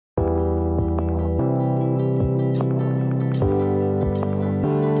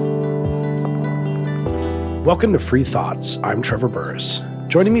Welcome to Free Thoughts. I'm Trevor Burrus.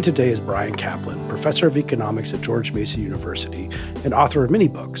 Joining me today is Bryan Caplan, professor of economics at George Mason University and author of many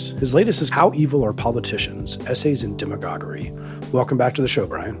books. His latest is How Evil Are Politicians? Essays in Demagoguery. Welcome back to the show,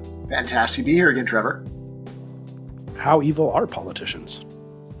 Bryan. Fantastic to be here again, Trevor. How evil are politicians?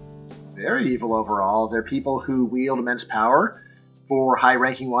 Very evil overall. They're people who wield immense power. For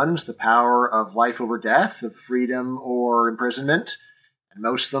high-ranking ones, the power of life over death, of freedom or imprisonment. And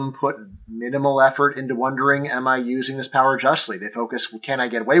most of them put minimal effort into wondering, am I using this power justly? They focus, well, can I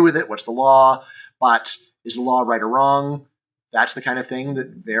get away with it? What's the law? But is the law right or wrong? That's the kind of thing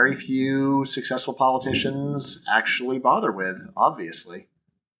that very few successful politicians actually bother with, obviously.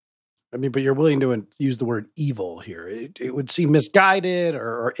 I mean, but you're willing to use the word evil here. It would seem misguided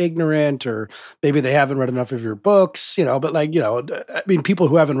or ignorant, or maybe they haven't read enough of your books, but I mean, people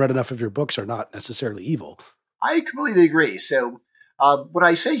who haven't read enough of your books are not necessarily evil. I completely agree. So what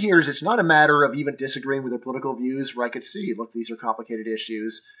I say here is it's not a matter of even disagreeing with their political views where I could see, look, these are complicated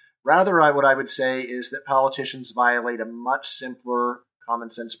issues. Rather, what I would say is that politicians violate a much simpler common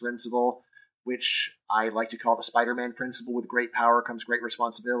sense principle, which I like to call the Spider-Man principle. With great power comes great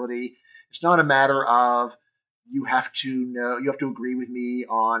responsibility. It's not a matter of you have to agree with me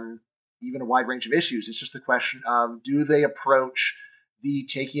on even a wide range of issues. It's just the question of, do they approach the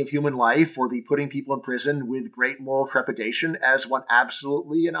taking of human life or the putting people in prison with great moral trepidation, as one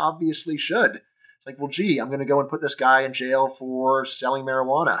absolutely and obviously should? It's like, well, gee, I'm going to go and put this guy in jail for selling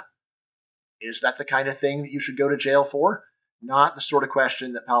marijuana. Is that the kind of thing that you should go to jail for? Not the sort of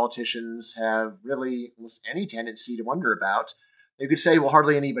question that politicians have really any tendency to wonder about. They could say, well,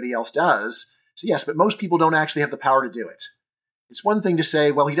 hardly anybody else does. So yes, but most people don't actually have the power to do it. It's one thing to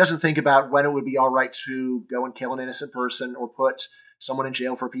say, well, he doesn't think about when it would be all right to go and kill an innocent person or put someone in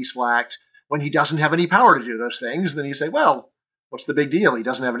jail for a peaceful act when he doesn't have any power to do those things. Then you say, well, what's the big deal? He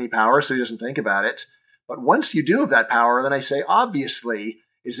doesn't have any power, so he doesn't think about it. But once you do have that power, then I say, obviously,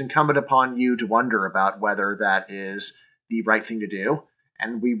 it's incumbent upon you to wonder about whether that is the right thing to do.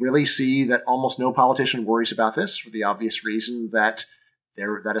 And we really see that almost no politician worries about this for the obvious reason that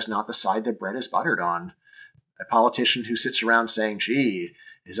that is not the side that bread is buttered on. A politician who sits around saying, gee,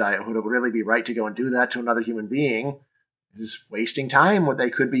 would it really be right to go and do that to another human being, is wasting time what they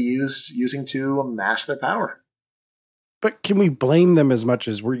could be using to amass their power. But can we blame them as much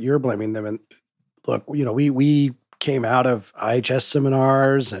as you're blaming them? And look, we came out of IHS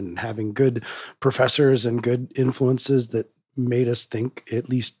seminars and having good professors and good influences that made us think at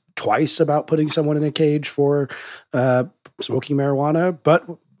least twice about putting someone in a cage for smoking marijuana, but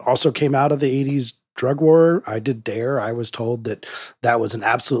also came out of the 80s drug war. I did DARE. I was told that was an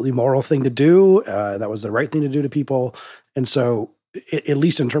absolutely moral thing to do. That was the right thing to do to people. And so, at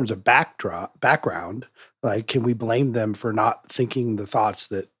least in terms of background, like, can we blame them for not thinking the thoughts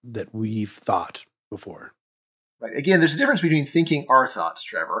that we've thought before? Right. Again, there's a difference between thinking our thoughts,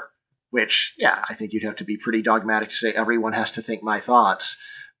 Trevor, which, yeah, I think you'd have to be pretty dogmatic to say everyone has to think my thoughts,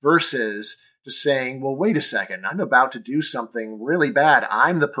 versus just saying, well, wait a second, I'm about to do something really bad.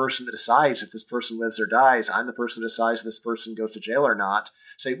 I'm the person that decides if this person lives or dies. I'm the person that decides if this person goes to jail or not.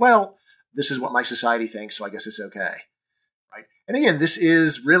 Say, well, this is what my society thinks, so I guess it's okay. Right? And again, this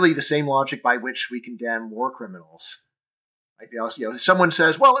is really the same logic by which we condemn war criminals. Right? Someone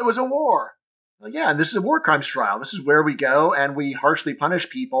says, well, it was a war. Well, yeah, and this is a war crimes trial. This is where we go and we harshly punish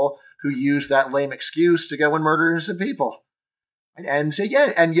people who use that lame excuse to go and murder innocent people. And say,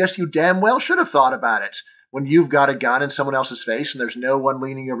 yeah, and yes, you damn well should have thought about it. When you've got a gun in someone else's face and there's no one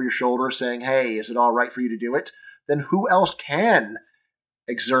leaning over your shoulder saying, hey, is it all right for you to do it? Then who else can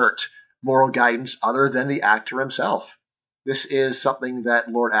exert moral guidance other than the actor himself? This is something that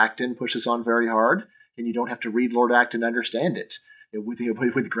Lord Acton pushes on very hard, and you don't have to read Lord Acton to understand it.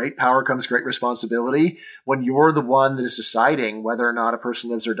 With great power comes great responsibility. When you're the one that is deciding whether or not a person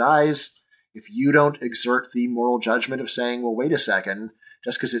lives or dies, if you don't exert the moral judgment of saying, well, wait a second,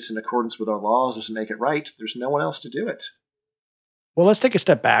 just because it's in accordance with our laws doesn't make it right, there's no one else to do it. Well, let's take a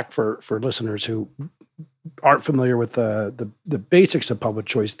step back for listeners who aren't familiar with the basics of public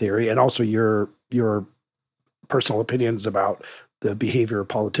choice theory, and also your personal opinions about the behavior of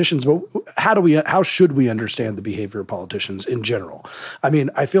politicians. But how should we understand the behavior of politicians in general? I mean,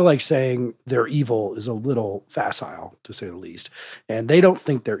 I feel like saying they're evil is a little facile, to say the least. And they don't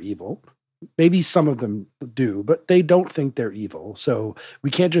think they're evil. Maybe some of them do, but they don't think they're evil. So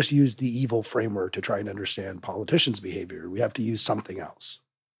we can't just use the evil framework to try and understand politicians' behavior. We have to use something else.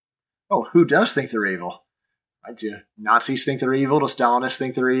 Oh, who does think they're evil? Do Nazis think they're evil? Do Stalinists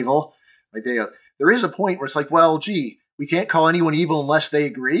think they're evil? There is a point where it's like, well, gee, we can't call anyone evil unless they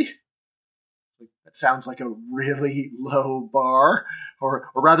agree. That sounds like a really low bar,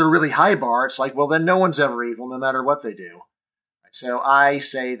 or rather a really high bar. It's like, well, then no one's ever evil, no matter what they do. So I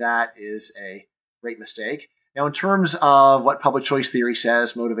say that is a great mistake. Now, in terms of what public choice theory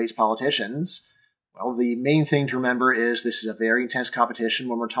says motivates politicians, well, the main thing to remember is this is a very intense competition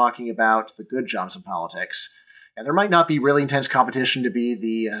when we're talking about the good jobs in politics. And there might not be really intense competition to be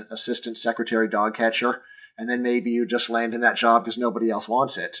the assistant secretary dog catcher, and then maybe you just land in that job because nobody else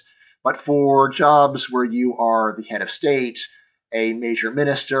wants it. But for jobs where you are the head of state, a major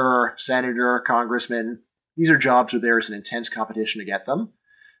minister, senator, congressman, these are jobs where there is an intense competition to get them.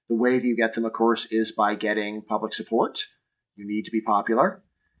 The way that you get them, of course, is by getting public support. You need to be popular.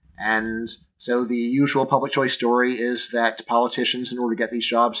 And so the usual public choice story is that politicians, in order to get these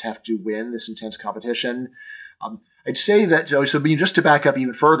jobs, have to win this intense competition. I'd say that, just to back up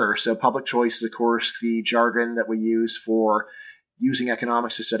even further, so public choice is, of course, the jargon that we use for using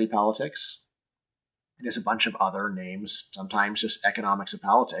economics to study politics. It has a bunch of other names, sometimes just economics of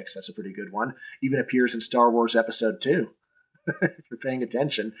politics. That's a pretty good one. Even appears in Star Wars Episode 2. If you're paying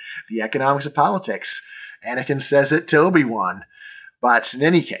attention, the economics of politics. Anakin says it to Obi-Wan. But in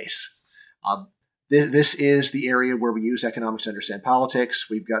any case, this is the area where we use economics to understand politics.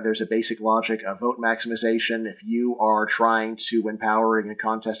 There's a basic logic of vote maximization. If you are trying to win power in a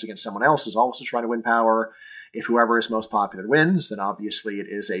contest against someone else who's also trying to win power, if whoever is most popular wins, then obviously it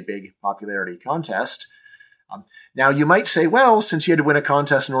is a big popularity contest. Now, you might say, well, since you had to win a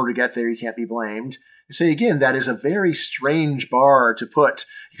contest in order to get there, you can't be blamed. You say, again, that is a very strange bar to put.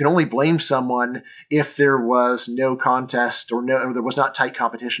 You can only blame someone if there was no contest or there was not tight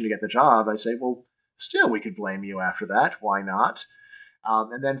competition to get the job. I'd say, well, still, we could blame you after that. Why not?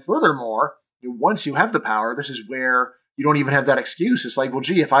 And then furthermore, once you have the power, this is where you don't even have that excuse. It's like, well,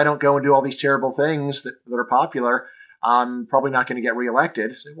 gee, if I don't go and do all these terrible things that are popular, I'm probably not going to get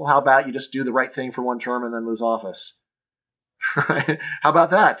reelected. Say, well, how about you just do the right thing for one term and then lose office? Right? How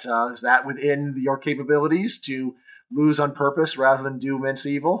about that? Is that within your capabilities to lose on purpose rather than do immense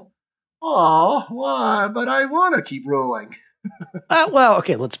evil? Oh, why? But I want to keep ruling. Well,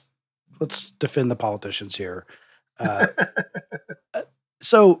 okay, let's defend the politicians here.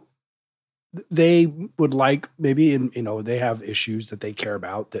 So they would like maybe, they have issues that they care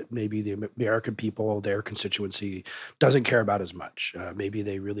about that maybe the American people, their constituency, doesn't care about as much. Maybe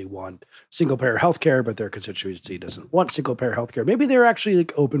they really want single-payer healthcare, but their constituency doesn't want single-payer healthcare. Maybe they're actually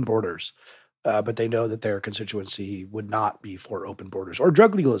like open borders, but they know that their constituency would not be for open borders or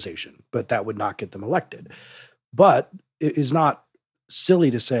drug legalization, but that would not get them elected. But it is not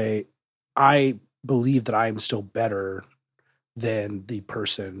silly to say, I believe that I am still better than the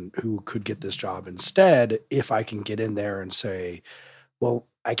person who could get this job instead, if I can get in there and say, well,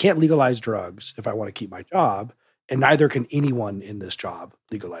 I can't legalize drugs if I want to keep my job, and neither can anyone in this job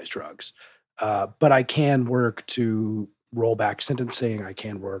legalize drugs. But I can work to roll back sentencing. I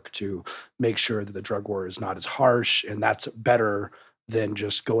can work to make sure that the drug war is not as harsh, and that's better than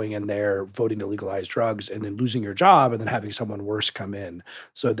just going in there, voting to legalize drugs, and then losing your job and then having someone worse come in,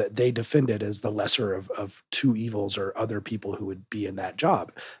 so that they defend it as the lesser of two evils or other people who would be in that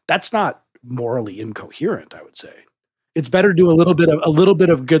job. That's not morally incoherent, I would say. It's better to do a little bit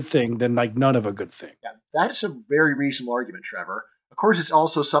of good thing than like none of a good thing. Yeah, that is a very reasonable argument, Trevor. Of course, it's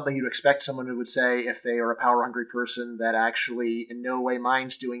also something you'd expect someone who would say, if they are a power-hungry person that actually in no way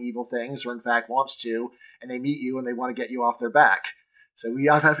minds doing evil things or in fact wants to, and they meet you and they want to get you off their back. So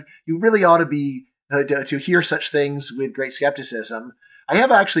you really ought to be to hear such things with great skepticism. I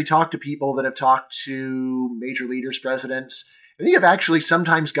have actually talked to people that have talked to major leaders, presidents. I think I've actually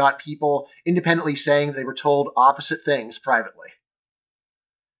sometimes got people independently saying they were told opposite things privately.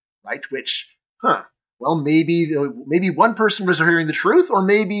 Right? Which, well, maybe one person was hearing the truth, or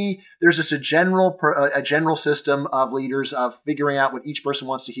maybe there's just a general system of leaders of figuring out what each person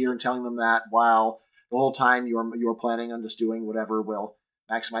wants to hear and telling them that, while the whole time you're planning on just doing whatever will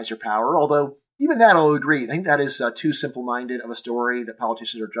maximize your power. Although even that I'll agree. I think that is too simple-minded of a story, that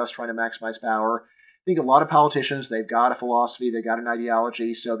politicians are just trying to maximize power. I think a lot of politicians, they've got a philosophy, they've got an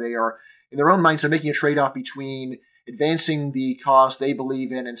ideology, so they are, in their own minds, they're making a trade-off between advancing the cause they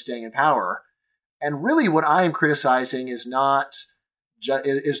believe in and staying in power. And really what I am criticizing is not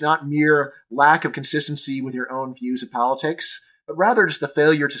mere lack of consistency with your own views of politics, but rather just the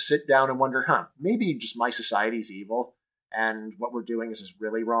failure to sit down and wonder, maybe just my society's evil and what we're doing is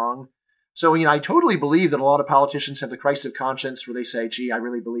really wrong. So, I totally believe that a lot of politicians have the crisis of conscience where they say, gee, I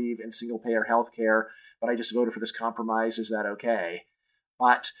really believe in single-payer healthcare, but I just voted for this compromise. Is that okay?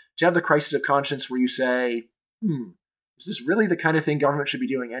 But to have the crisis of conscience where you say, is this really the kind of thing government should be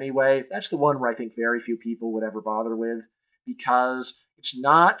doing anyway? That's the one where I think very few people would ever bother with, because It's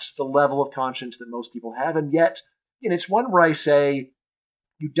not the level of conscience that most people have, and yet, it's one where I say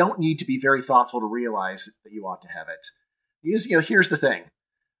you don't need to be very thoughtful to realize that you ought to have it. Because, here's the thing.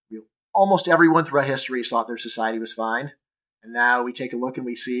 Almost everyone throughout history thought their society was fine. And now we take a look and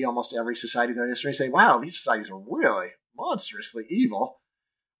we see almost every society throughout history and say, wow, these societies are really monstrously evil.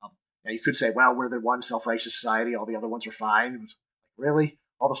 Now you could say, well, we're the one self-righteous society, all the other ones are fine. Really?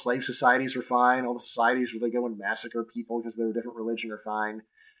 All the slave societies are fine? All the societies where they go and massacre people because they're a different religion are fine?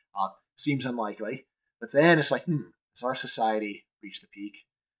 Seems unlikely. But then it's like, has our society reached the peak?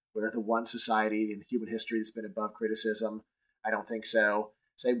 We're the one society in human history that's been above criticism? I don't think so.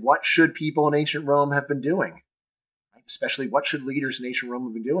 Say, what should people in ancient Rome have been doing? Right? Especially, what should leaders in ancient Rome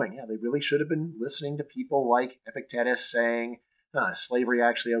have been doing? Yeah, they really should have been listening to people like Epictetus saying, is slavery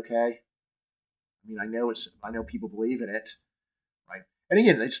actually okay? I mean, I know people believe in it, right? And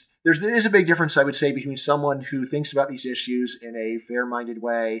again, there is a big difference, I would say, between someone who thinks about these issues in a fair-minded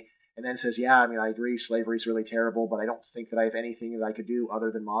way and then says, yeah, I mean, I agree, slavery is really terrible, but I don't think that I have anything that I could do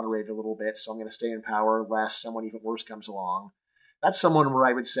other than moderate it a little bit, so I'm going to stay in power lest someone even worse comes along. That's someone where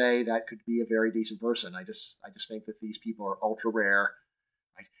I would say that could be a very decent person. I just think that these people are ultra rare.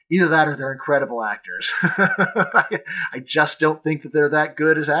 Either that or they're incredible actors. I just don't think that they're that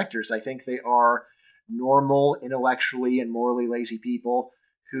good as actors. I think they are normal, intellectually and morally lazy people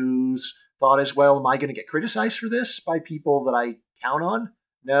whose thought is, well, am I going to get criticized for this by people that I count on?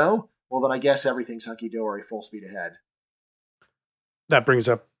 No? Well, then I guess everything's hunky-dory, full speed ahead. That brings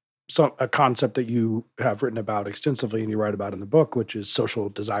up a concept that you have written about extensively and you write about in the book, which is social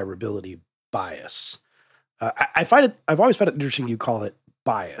desirability bias. I've always found it interesting you call it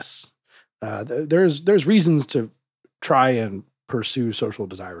bias. There's reasons to try and pursue social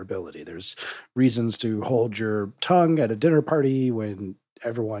desirability. There's reasons to hold your tongue at a dinner party when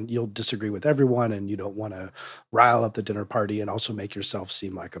you'll disagree with everyone and you don't want to rile up the dinner party and also make yourself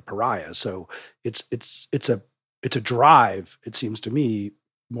seem like a pariah. So it's a drive, it seems to me,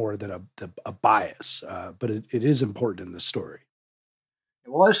 more than a bias, but it is important in this story.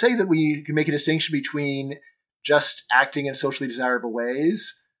 Well, I say that we can make a distinction between just acting in socially desirable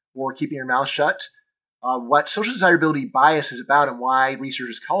ways or keeping your mouth shut. What social desirability bias is about and why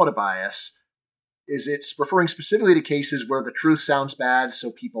researchers call it a bias is it's referring specifically to cases where the truth sounds bad,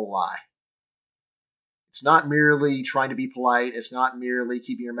 so people lie. It's not merely trying to be polite. It's not merely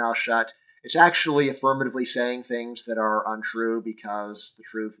keeping your mouth shut. It's actually affirmatively saying things that are untrue because the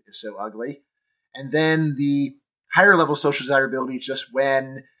truth is so ugly. And then the higher level social desirability is just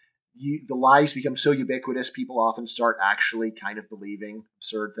when the lies become so ubiquitous, people often start actually kind of believing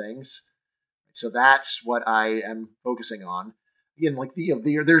absurd things. So that's what I am focusing on. Again, like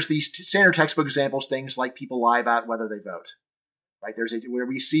there's these standard textbook examples, things like people lie about whether they vote. Right? Where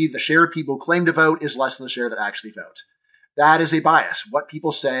we see the share of people who claim to vote is less than the share that actually vote. That is a bias. What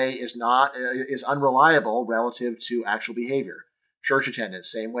people say is unreliable relative to actual behavior. Church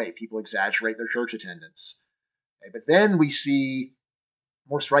attendance, same way. People exaggerate their church attendance. Okay, but then we see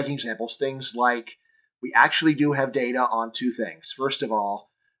more striking examples, things like we actually do have data on two things. First of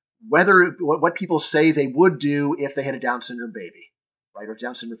all, what people say they would do if they had a Down syndrome baby, right, or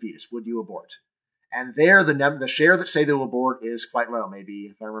Down syndrome fetus, would you abort? And there, the share that say they will abort is quite low,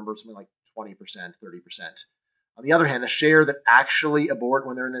 maybe, if I remember, something like 20%, 30%. On the other hand, the share that actually abort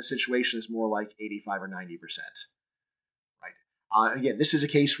when they're in that situation is more like 85 or 90%. Right? Again, this is a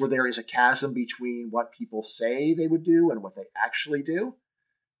case where there is a chasm between what people say they would do and what they actually do.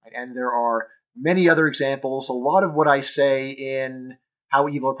 Right? And there are many other examples. A lot of what I say in How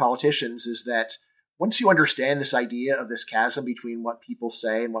Evil Are Politicians is that once you understand this idea of this chasm between what people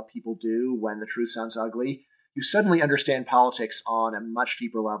say and what people do when the truth sounds ugly, you suddenly understand politics on a much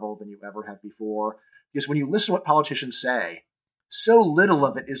deeper level than you ever have before. Because when you listen to what politicians say, so little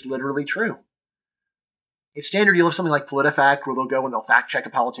of it is literally true. It's standard. You'll have something like PolitiFact where they'll go and they'll fact check a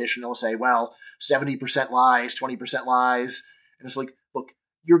politician. They'll say, well, 70% lies, 20% lies. And it's like, look,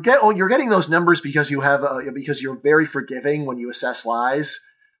 you're getting those numbers because because you're very forgiving when you assess lies.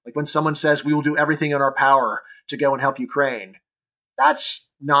 Like when someone says, we will do everything in our power to go and help Ukraine. That's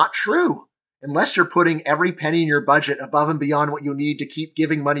not true. Unless you're putting every penny in your budget above and beyond what you need to keep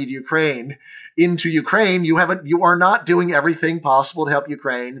giving money to Ukraine into Ukraine, you are not doing everything possible to help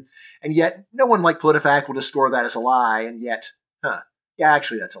Ukraine. And yet no one like PolitiFact will just score that as a lie. And yet, yeah,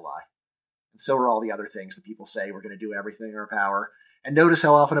 actually that's a lie. And so are all the other things that people say we're going to do everything in our power. And notice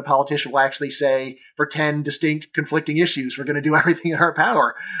how often a politician will actually say for 10 distinct conflicting issues, we're going to do everything in our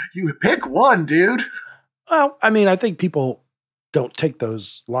power. You pick one, dude. Well, I mean, I think people don't take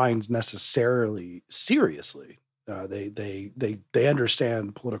those lines necessarily seriously. They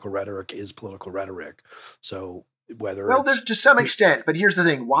understand political rhetoric is political rhetoric. So whether well, there's to some extent, but here's the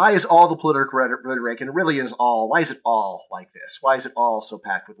thing. Why is all the political rhetoric, and it really is all, why is it all like this? Why is it all so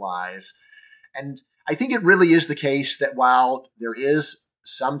packed with lies? And I think it really is the case that while there is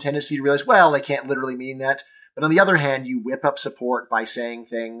some tendency to realize, well, they can't literally mean that, but on the other hand, you whip up support by saying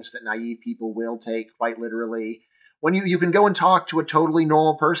things that naive people will take quite literally. When you can go and talk to a totally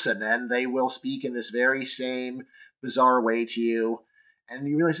normal person and they will speak in this very same bizarre way to you. And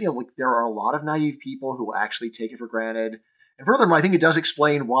you realize, there are a lot of naive people who will actually take it for granted. And furthermore, I think it does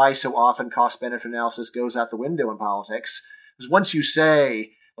explain why so often cost-benefit analysis goes out the window in politics. Because once you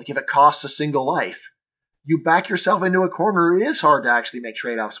say, if it costs a single life, you back yourself into a corner. It is hard to actually make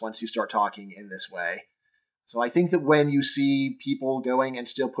trade-offs once you start talking in this way. So I think that when you see people going and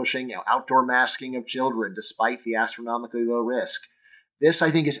still pushing outdoor masking of children despite the astronomically low risk, this, I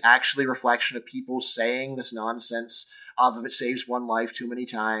think, is actually a reflection of people saying this nonsense of if it saves one life too many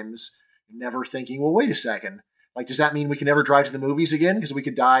times, never thinking, well, wait a second. Does that mean we can never drive to the movies again because we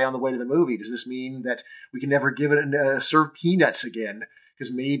could die on the way to the movie? Does this mean that we can never give it serve peanuts again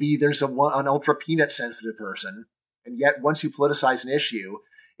because maybe there's an ultra peanut sensitive person? And yet, once you politicize an issue,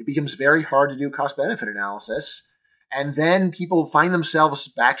 it becomes very hard to do cost-benefit analysis. And then people find themselves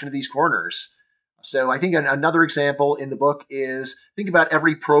backed into these corners. So I think another example in the book is think about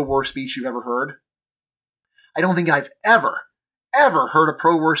every pro-war speech you've ever heard. I don't think I've ever heard a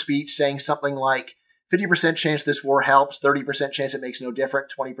pro-war speech saying something like 50% chance this war helps, 30% chance it makes no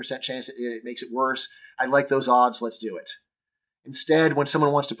difference, 20% chance it makes it worse. I like those odds. Let's do it. Instead, when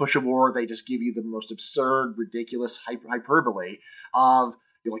someone wants to push a war, they just give you the most absurd, ridiculous hyperbole of,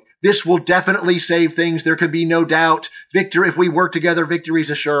 this will definitely save things. There can be no doubt. Victory, if we work together, victory's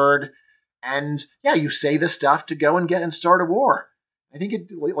assured. And you say this stuff to go and start a war. I think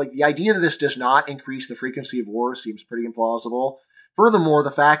the idea that this does not increase the frequency of wars seems pretty implausible. Furthermore, the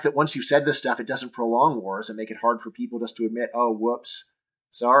fact that once you've said this stuff, it doesn't prolong wars and make it hard for people just to admit, oh, whoops,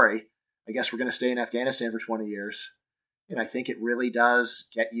 sorry, I guess we're going to stay in Afghanistan for 20 years. And I think it really does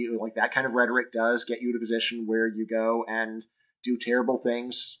get you, that kind of rhetoric does get you to a position where you go and do terrible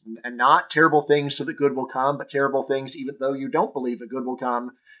things, and not terrible things so that good will come, but terrible things even though you don't believe that good will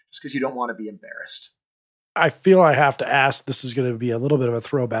come just because you don't want to be embarrassed. I feel I have to ask, this is going to be a little bit of a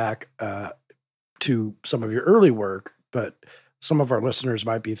throwback to some of your early work, but some of our listeners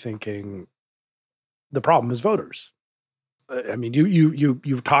might be thinking the problem is voters. I mean,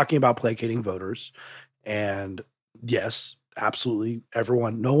 you're talking about placating voters, and yes, absolutely,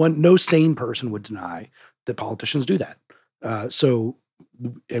 no sane person would deny that politicians do that.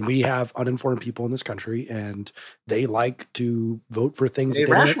 And we have uninformed people in this country, and they like to vote for things that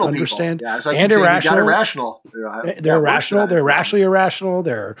they don't understand. Yeah, and irrational. They're irrational. They're rationally irrational.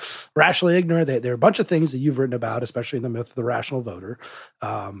 They're rationally ignorant. There are a bunch of things that you've written about, especially in the myth of the rational voter.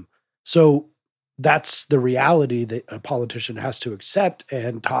 So that's the reality that a politician has to accept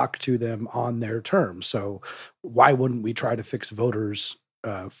and talk to them on their terms. So why wouldn't we try to fix voters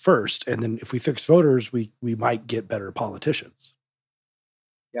first? And then if we fix voters, we might get better politicians.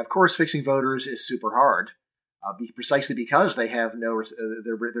 Yeah, of course, fixing voters is super hard, precisely because they have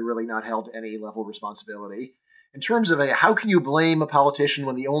they're really not held to any level of responsibility. In terms of how can you blame a politician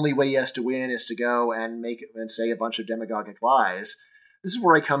when the only way he has to win is to go and say a bunch of demagogic lies? This is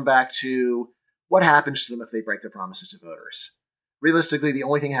where I come back to what happens to them if they break their promises to voters. Realistically, the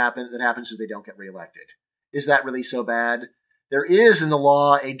only thing that happens is they don't get reelected. Is that really so bad? There is in the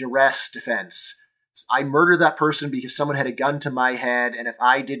law a duress defense. I murdered that person because someone had a gun to my head, and if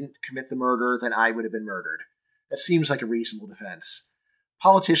I didn't commit the murder, then I would have been murdered. That seems like a reasonable defense.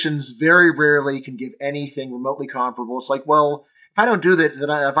 Politicians very rarely can give anything remotely comparable. It's like, well, if I don't do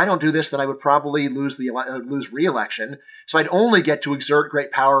this, then I would probably lose re-election. So I'd only get to exert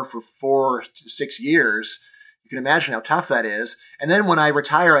great power for 4 to 6 years. You can imagine how tough that is. And then when I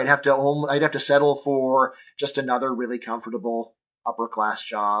retire, I'd have to settle for just another really comfortable upper class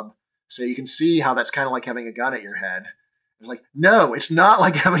job. So you can see how that's kind of like having a gun at your head. It's like, no, it's not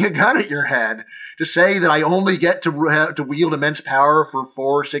like having a gun at your head. To say that I only get to wield immense power for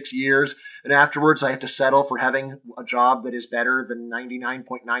 4 or 6 years, and afterwards I have to settle for having a job that is better than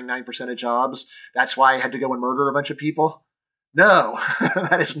 99.99% of jobs. That's why I had to go and murder a bunch of people. No,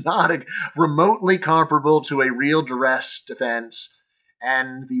 that is not remotely comparable to a real duress defense.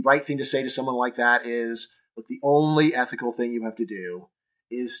 And the right thing to say to someone like that is, look, the only ethical thing you have to do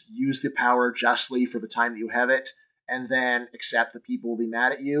is use the power justly for the time that you have it, and then accept that people will be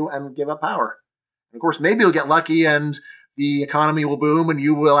mad at you and give up power. And of course, maybe you'll get lucky and the economy will boom and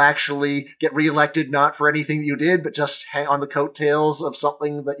you will actually get reelected, not for anything that you did, but just hang on the coattails of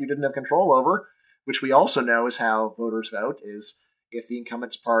something that you didn't have control over, which we also know is how voters vote, is if the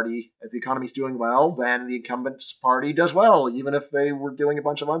economy's doing well, then the incumbent's party does well, even if they were doing a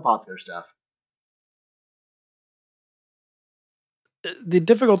bunch of unpopular stuff. The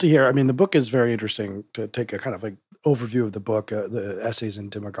difficulty here, I mean, the book is very interesting to take a kind of like overview of the book, the essays in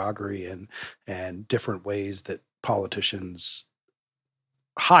demagoguery and different ways that politicians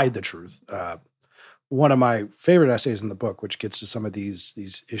hide the truth. One of my favorite essays in the book, which gets to some of these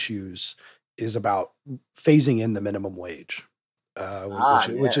issues, is about phasing in the minimum wage,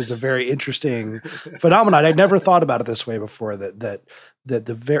 which is a very interesting phenomenon. I'd never thought about it this way before. That the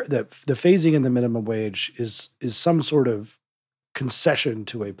phasing in the minimum wage is some sort of concession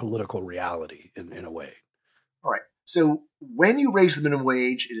to a political reality in a way. All right. So when you raise the minimum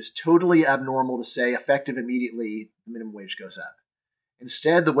wage, it is totally abnormal to say effective immediately, the minimum wage goes up.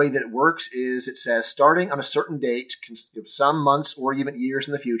 Instead, the way that it works is it says starting on a certain date, some months or even years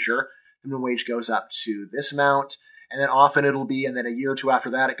in the future, the minimum wage goes up to this amount. And then often it'll be, and then a year or two after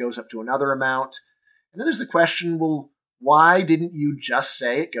that, it goes up to another amount. And then there's the question, well, why didn't you just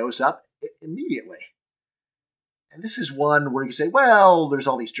say it goes up immediately? And this is one where you say, well, there's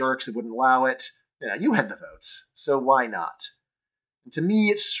all these jerks that wouldn't allow it. You had the votes, so why not? And to me,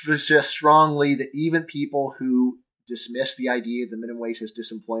 it suggests strongly that even people who dismiss the idea the minimum wage has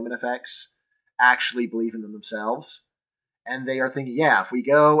disemployment effects actually believe in them themselves. And they are thinking, yeah, if we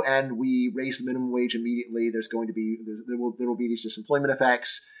go and we raise the minimum wage immediately, there will be these disemployment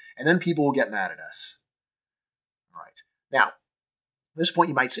effects, and then people will get mad at us. All right. Now, at this point,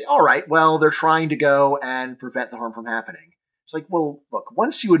 you might say, all right, well, they're trying to go and prevent the harm from happening. It's like, well, look,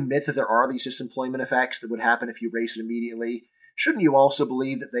 once you admit that there are these disemployment effects that would happen if you raise it immediately, shouldn't you also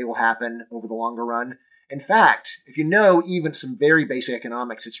believe that they will happen over the longer run? In fact, if you know even some very basic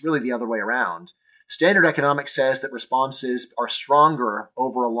economics, it's really the other way around. Standard economics says that responses are stronger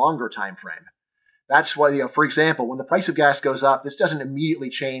over a longer time frame. That's why, for example, when the price of gas goes up, this doesn't immediately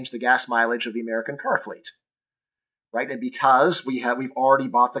change the gas mileage of the American car fleet, right? And because we've already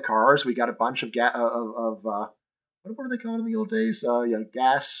bought the cars, we got a bunch of what were they called in the old days?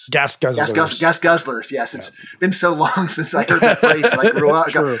 Gas guzzlers. Gas guzzlers. Yes, it's been so long since I heard that phrase. But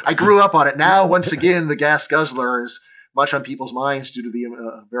I grew up on it. Now, once again, the gas guzzler is much on people's minds due to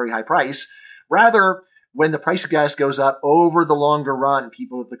the very high price. Rather, when the price of gas goes up over the longer run,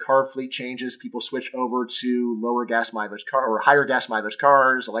 the car fleet changes, people switch over to lower gas mileage or higher gas mileage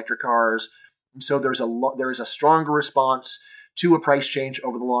cars, electric cars. And so there is a stronger response to a price change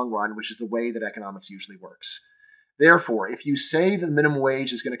over the long run, which is the way that economics usually works. Therefore, if you say that the minimum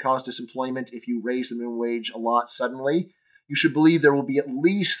wage is going to cause disemployment if you raise the minimum wage a lot suddenly, you should believe there will be at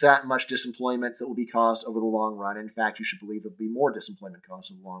least that much disemployment that will be caused over the long run. In fact, you should believe there will be more disemployment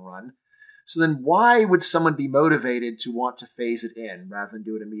caused over the long run. So then why would someone be motivated to want to phase it in rather than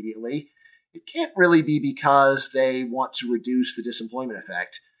do it immediately? It can't really be because they want to reduce the disemployment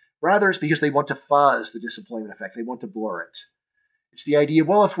effect. Rather, it's because they want to fuzz the disemployment effect. They want to blur it. It's the idea,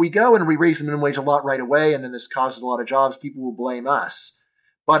 well, if we go and we raise the minimum wage a lot right away and then this causes a lot of jobs, people will blame us.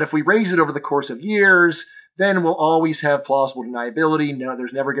 But if we raise it over the course of years, then we'll always have plausible deniability. No,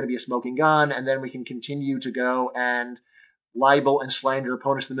 there's never going to be a smoking gun. And then we can continue to go and libel and slander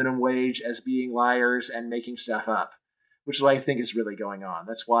opponents of the minimum wage as being liars and making stuff up, which is what I think is really going on.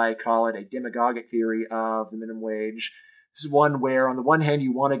 That's why I call it a demagogic theory of the minimum wage. This is one where, on the one hand,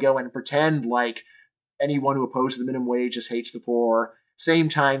 you want to go and pretend like anyone who opposes the minimum wage just hates the poor. Same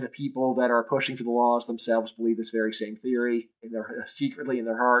time, the people that are pushing for the laws themselves believe this very same theory secretly in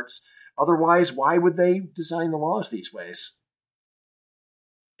their hearts. Otherwise, why would they design the laws these ways?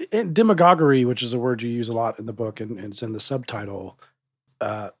 And demagoguery, which is a word you use a lot in the book and it's in the subtitle,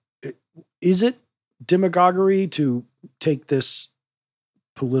 is it demagoguery to take this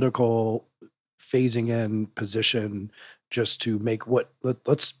political phasing in position just to make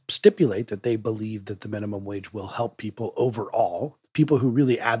let's stipulate that they believe that the minimum wage will help people overall, people who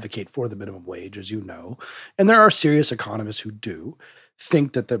really advocate for the minimum wage, as you know, and there are serious economists who do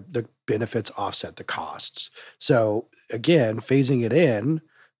think that the benefits offset the costs. So again, phasing it in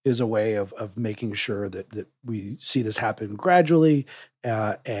is a way of making sure that we see this happen gradually,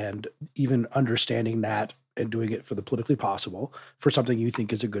 and even understanding that and doing it for the politically possible for something you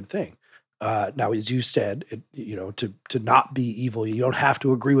think is a good thing. Now, as you said, to not be evil, you don't have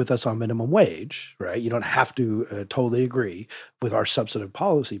to agree with us on minimum wage, right? You don't have to totally agree with our substantive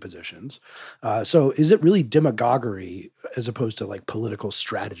policy positions. So is it really demagoguery as opposed to like political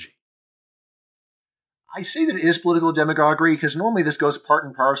strategy? I say that it is political demagoguery because normally this goes part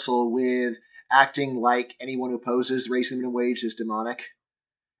and parcel with acting like anyone who opposes raising the minimum wage is demonic,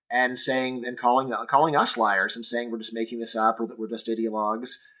 and calling us liars and saying we're just making this up or that we're just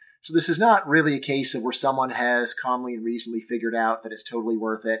ideologues. So this is not really a case of where someone has calmly and reasonably figured out that it's totally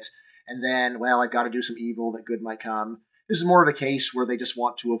worth it, and then, well, I've got to do some evil that good might come. This is more of a case where they just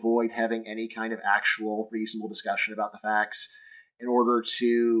want to avoid having any kind of actual reasonable discussion about the facts in order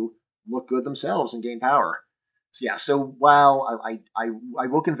to look good themselves and gain power. So yeah, so while I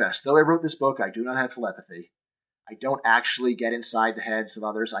will confess, though I wrote this book, I do not have telepathy. I don't actually get inside the heads of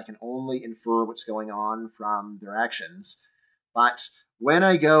others. I can only infer what's going on from their actions. But when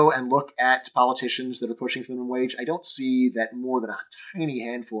I go and look at politicians that are pushing for minimum wage, I don't see that more than a tiny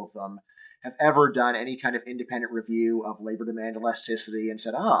handful of them have ever done any kind of independent review of labor demand elasticity and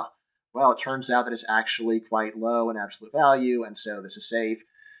said, well, it turns out that it's actually quite low in absolute value, and so this is safe.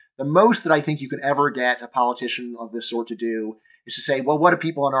 The most that I think you can ever get a politician of this sort to do is to say, well, what do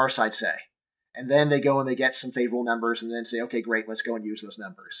people on our side say? And then they go and they get some favorable numbers and then say, okay, great, let's go and use those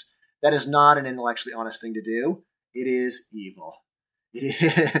numbers. That is not an intellectually honest thing to do. It is evil.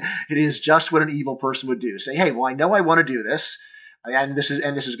 It is just what an evil person would do. Say, hey, well, I know I want to do this, and this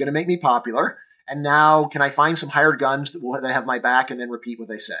is going to make me popular. And now, can I find some hired guns that have my back, and then repeat what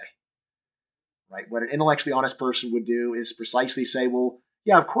they say? Right? What an intellectually honest person would do is precisely say, well,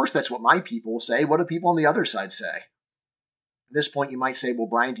 yeah, of course that's what my people say. What do people on the other side say? At this point, you might say, well,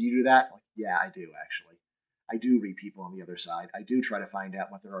 Brian, do you do that? Like, yeah, I do, actually. I do read people on the other side. I do try to find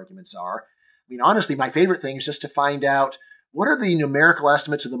out what their arguments are. I mean, honestly, my favorite thing is just to find out what are the numerical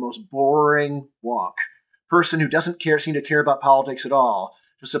estimates of the most boring wonk. Person who doesn't seem to care about politics at all.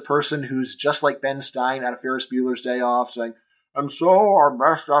 Just a person who's just like Ben Stein out of Ferris Bueller's Day Off saying, and so our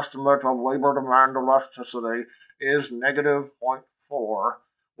best estimate of labor demand elasticity is negative 0.4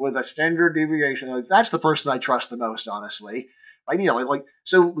 with a standard deviation. That's the person I trust the most, honestly. I really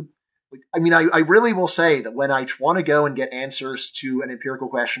will say that when I want to go and get answers to an empirical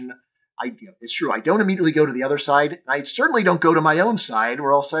question, it's true. I don't immediately go to the other side. I certainly don't go to my own side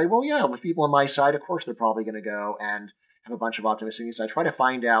where I'll say, well, yeah, with people on my side, of course, they're probably going to go and have a bunch of optimistic things. I try to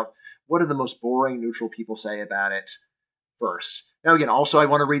find out what do the most boring neutral people say about it first. Now, again, also I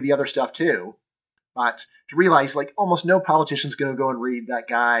want to read the other stuff too, but to realize like almost no politician's going to go and read that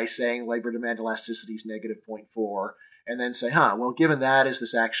guy saying labor demand elasticity is negative 0.4 and then say, well, given that, is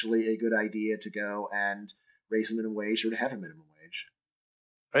this actually a good idea to go and raise the minimum wage or to have a minimum wage?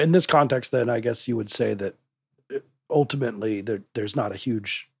 In this context, then, I guess you would say that ultimately there's not a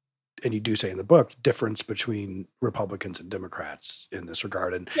huge, and you do say in the book, difference between Republicans and Democrats in this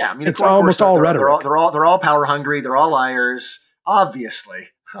regard. And yeah, I mean, it's almost all rhetoric. They're all power hungry. They're all liars. Obviously.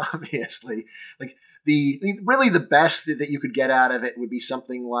 Like really the best that you could get out of it would be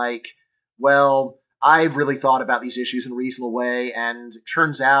something like, well, I've really thought about these issues in a reasonable way, and it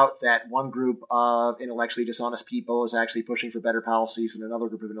turns out that one group of intellectually dishonest people is actually pushing for better policies than another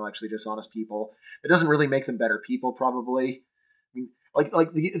group of intellectually dishonest people. It doesn't really make them better people, probably. I mean,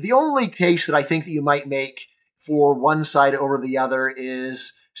 like the only case that I think that you might make for one side over the other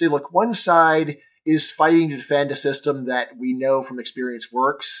is, say, look, one side is fighting to defend a system that we know from experience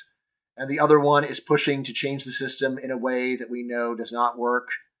works, and the other one is pushing to change the system in a way that we know does not work.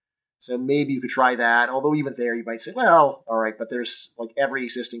 So maybe you could try that. Although even there, you might say, well, all right, but there's like every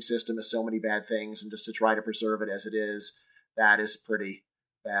existing system has so many bad things, and just to try to preserve it as it is, that is pretty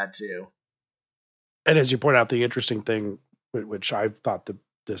bad too. And as you point out, the interesting thing, which I've thought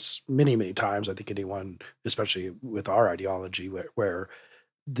this many, many times, I think anyone, especially with our ideology, where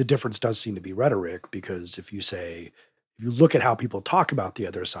the difference does seem to be rhetoric, because if you look at how people talk about the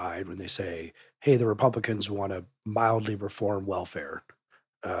other side, when they say, hey, the Republicans want to mildly reform welfare,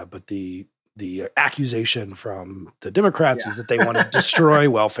 but the accusation from the Democrats is that they want to destroy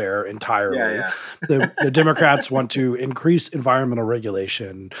welfare entirely. The Democrats want to increase environmental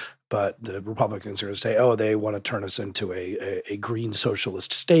regulation, but the Republicans are going to say, oh, they want to turn us into a green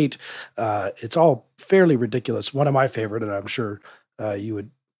socialist state. It's all fairly ridiculous. One of my favorite, and I'm sure you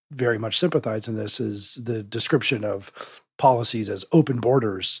would very much sympathize in this, is the description of policies as open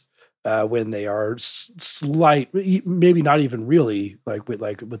borders, when they are slight, maybe not even really, like with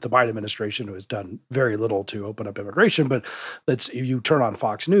the Biden administration, who has done very little to open up immigration. But if you turn on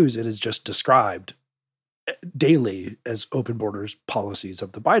Fox News, it is just described daily as open borders policies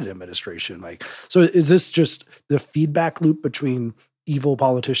of the Biden administration. Like, so is this just the feedback loop between evil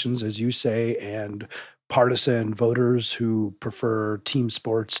politicians, as you say, and partisan voters who prefer team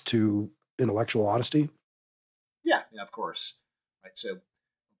sports to intellectual honesty? Yeah, of course. Right. So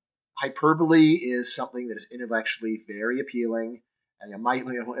hyperbole is something that is intellectually very appealing. And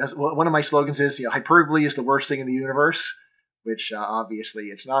one of my slogans is, hyperbole is the worst thing in the universe, which obviously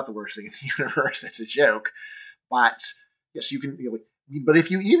it's not the worst thing in the universe. It's a joke. But yes, you can. But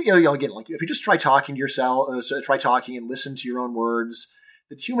if you again, like if you just try talking to yourself, try talking and listen to your own words,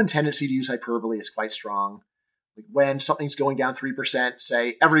 the human tendency to use hyperbole is quite strong. Like when something's going down 3%,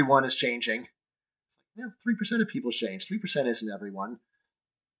 say everyone is changing. 3% of people change. 3% isn't everyone.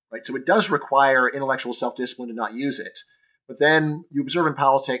 Right? So it does require intellectual self-discipline to not use it. But then you observe in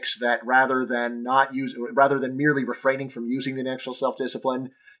politics that rather than merely refraining from using the intellectual self-discipline,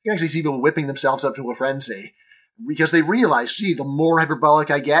 you can actually see people whipping themselves up to a frenzy because they realize, gee, the more hyperbolic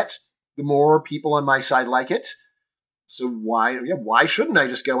I get, the more people on my side like it. So why shouldn't I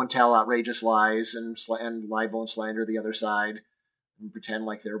just go and tell outrageous lies and libel and slander the other side and pretend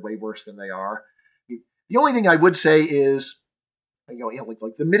like they're way worse than they are? The only thing I would say is,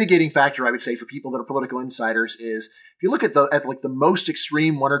 like the mitigating factor I would say for people that are political insiders is if you look at the most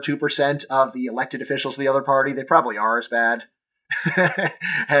extreme 1 or 2% of the elected officials of the other party, they probably are as bad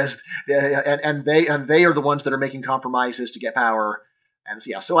and they are the ones that are making compromises to get power. And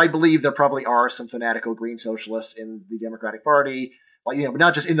so I believe there probably are some fanatical green socialists in the Democratic Party, but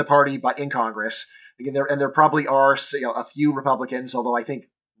not just in the party, but in Congress. Again, there probably are a few Republicans, although I think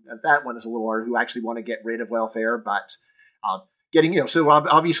that one is a little harder, who actually want to get rid of welfare. But so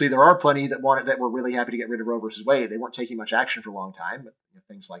obviously there are plenty that were really happy to get rid of Roe versus Wade. They weren't taking much action for a long time, but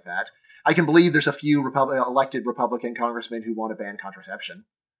things like that. I can believe there's a few elected Republican congressmen who want to ban contraception.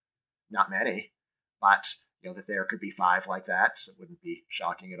 Not many, but that there could be 5 like that, so it wouldn't be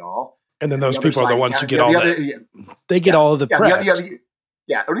shocking at all. And then those people are the ones who get all all of the press.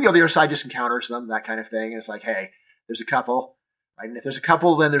 Or the other side just encounters them, that kind of thing. And it's like, hey, there's a couple. Right? And if there's a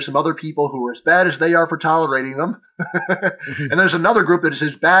couple, then there's some other people who are as bad as they are for tolerating them. And there's another group that is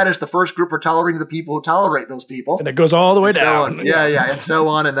as bad as the first group for tolerating the people who tolerate those people. And it goes all the way down. So and so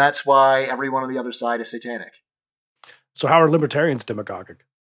on. And that's why everyone on the other side is satanic. So how are libertarians demagogic?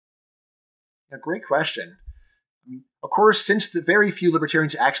 Great question. Of course, since the very few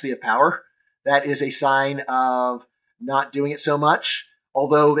libertarians actually have power, that is a sign of not doing it so much,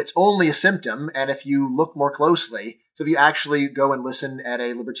 although it's only a symptom. And if you look more closely, so if you actually go and listen at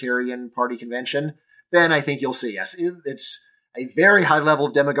a Libertarian Party convention, then I think you'll see, yes, it's a very high level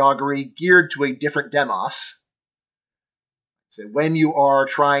of demagoguery geared to a different demos. So when you are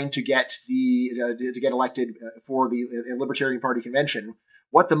trying to get elected for the Libertarian Party convention,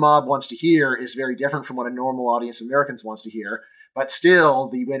 what the mob wants to hear is very different from what a normal audience of Americans wants to hear, but still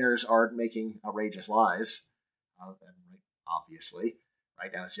the winners are making outrageous lies, obviously.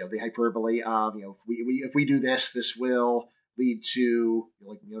 Right now, the hyperbole of if we do this, this will lead to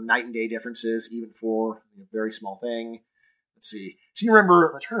night and day differences, even for a very small thing. Let's see. So you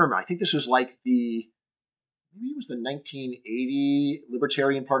remember the term? I think this was like maybe it was the 1980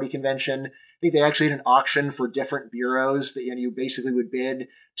 Libertarian Party convention. I think they actually had an auction for different bureaus that you basically would bid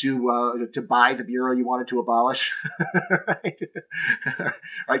to buy the bureau you wanted to abolish.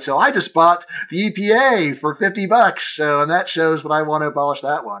 Right. So I just bought the EPA for $50. So, and that shows that I want to abolish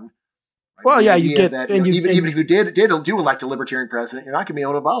that one. Right? Well, yeah, you get that. Even if you do elect a libertarian president, you're not going to be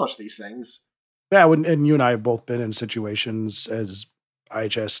able to abolish these things. Yeah, and you and I have both been in situations as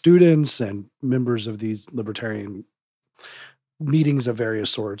IHS students and members of these libertarian meetings of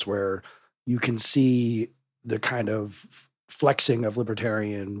various sorts where you can see the kind of flexing of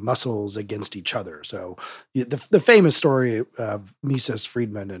libertarian muscles against each other. So the famous story of Mises,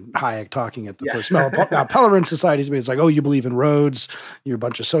 Friedman, and Hayek talking at the first Pellerin Society's meeting, it's like, oh, you believe in roads, you're a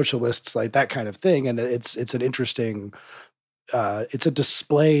bunch of socialists, like that kind of thing. And it's an interesting it's a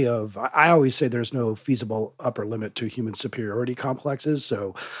display of, I always say there's no feasible upper limit to human superiority complexes.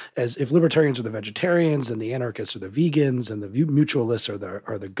 So as if libertarians are the vegetarians and the anarchists are the vegans and the mutualists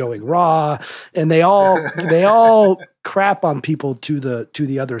are the going raw, and they all crap on people to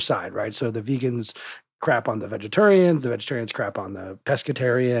the other side, right? So the vegans crap on the vegetarians crap on the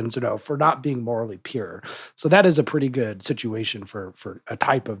pescatarians, for not being morally pure. So that is a pretty good situation for a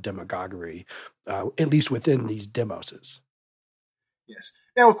type of demagoguery, at least within these demoses. Yes.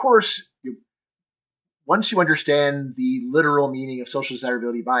 Now, of course, once you understand the literal meaning of social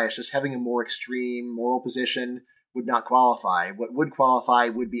desirability bias, just having a more extreme moral position would not qualify. What would qualify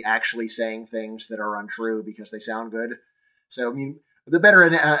would be actually saying things that are untrue because they sound good. So, the better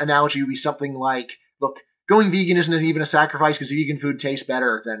analogy would be something like, look, going vegan isn't even a sacrifice because vegan food tastes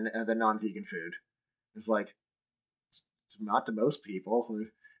better than non-vegan food. It's like, it's not to most people.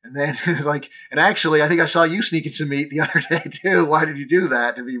 And then and actually, I think I saw you sneaking some meat the other day too. Why did you do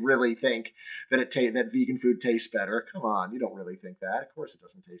that? Did we really think that that vegan food tastes better? Come on, you don't really think that. Of course, it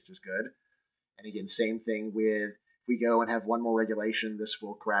doesn't taste as good. And again, same thing with if we go and have one more regulation, this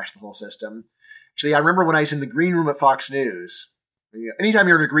will crash the whole system. Actually, I remember when I was in the green room at Fox News. Anytime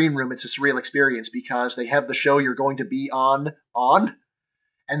you're in a green room, it's a surreal experience because they have the show you're going to be on,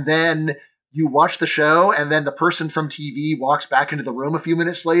 and then you watch the show, and then the person from TV walks back into the room a few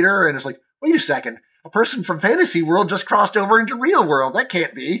minutes later, and it's like, wait a second, a person from fantasy world just crossed over into real world. That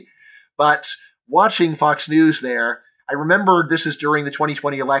can't be. But watching Fox News there, I remember this is during the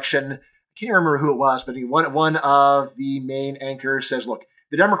 2020 election. I can't remember who it was, but one of the main anchors says, look,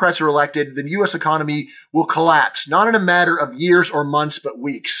 the Democrats are elected, the U.S. economy will collapse, not in a matter of years or months, but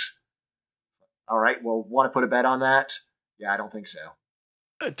weeks. All right, well, want to put a bet on that? Yeah, I don't think so.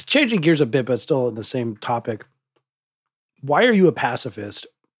 It's changing gears a bit, but still in the same topic. Why are you a pacifist,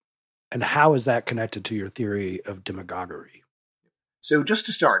 and how is that connected to your theory of demagoguery? So just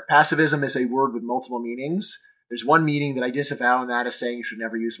to start, pacifism is a word with multiple meanings. There's one meaning that I disavow, and that is saying you should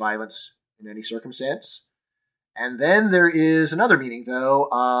never use violence in any circumstance. And then there is another meaning, though,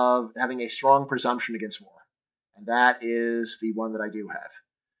 of having a strong presumption against war. And that is the one that I do have.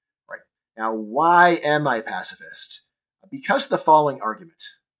 Right. Now, why am I a pacifist? Because of the following argument.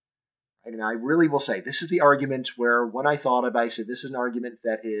 Right? And I really will say, this is the argument where when I thought about it, I said, this is an argument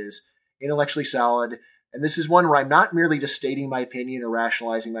that is intellectually solid. And this is one where I'm not merely just stating my opinion or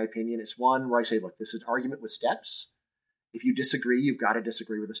rationalizing my opinion. It's one where I say, look, this is an argument with steps. If you disagree, you've got to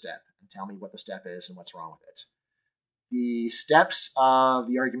disagree with the step and tell me what the step is and what's wrong with it. The steps of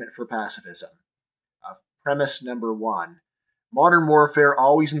the argument for pacifism. Premise number one, modern warfare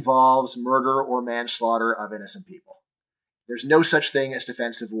always involves murder or manslaughter of innocent people. There's no such thing as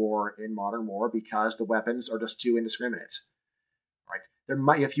defensive war in modern war because the weapons are just too indiscriminate.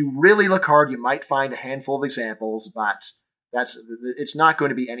 Right? If you really look hard, you might find a handful of examples, but it's not going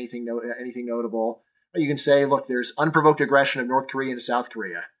to be anything notable. You can say, look, there's unprovoked aggression of North Korea into South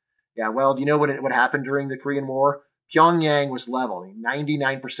Korea. Yeah, well, do you know what happened during the Korean War? Pyongyang was leveled.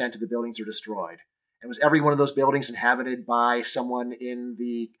 99% of the buildings are destroyed. And was every one of those buildings inhabited by someone in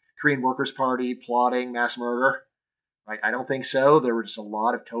the Korean Workers' Party plotting mass murder? Right? I don't think so. There were just a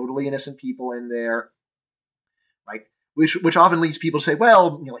lot of totally innocent people in there. Right? Which often leads people to say,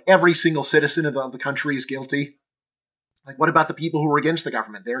 well, every single citizen of the country is guilty. Like, what about the people who were against the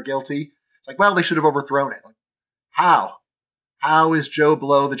government? They're guilty. It's like, well, they should have overthrown it. Like, how? How is Joe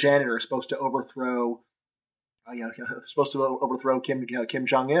Blow, the janitor, supposed to overthrow Kim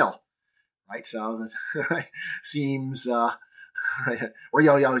Jong-il? Right? So seems or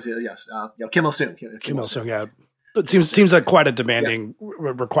Kim Il-sung. Kim Il-sung, yeah. It seems like quite a demanding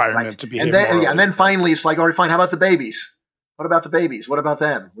requirement to be. And then finally, it's like, all right, fine. How about the babies? What about the babies? What about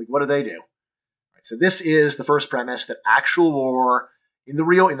them? Like, what do they do? Right, so this is the first premise that actual war in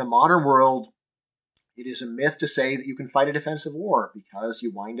the modern world, it is a myth to say that you can fight a defensive war because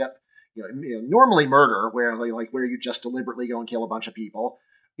you wind up, normally murder, where you just deliberately go and kill a bunch of people.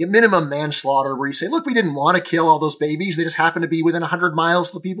 Minimum manslaughter, where you say, look, we didn't want to kill all those babies. They just happened to be within 100 miles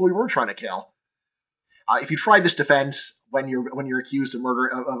of the people we were trying to kill. If you try this defense when you're accused of murder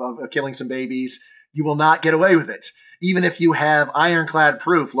of killing some babies, you will not get away with it, even if you have ironclad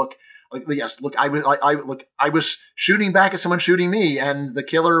proof. I was shooting back at someone shooting me, and the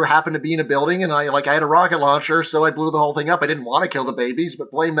killer happened to be in a building, and I had a rocket launcher, so I blew the whole thing up. I didn't want to kill the babies,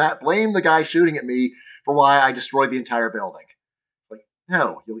 but blame the guy shooting at me for why I destroyed the entire building.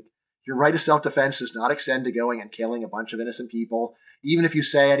 No, your right of self-defense does not extend to going and killing a bunch of innocent people, even if you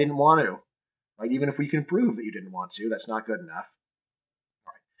say I didn't want to. Right? Even if we can prove that you didn't want to, that's not good enough.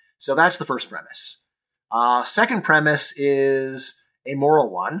 All right. So that's the first premise. Second premise is a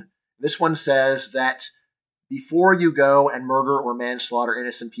moral one. This one says that before you go and murder or manslaughter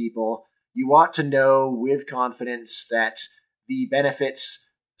innocent people, you ought to know with confidence that the benefits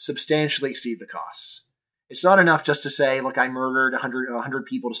substantially exceed the costs. It's not enough just to say, look, I murdered 100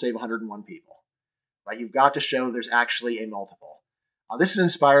 people to save 101 people. Right? You've got to show there's actually a multiple. This is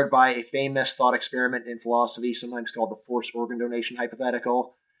inspired by a famous thought experiment in philosophy, sometimes called the forced organ donation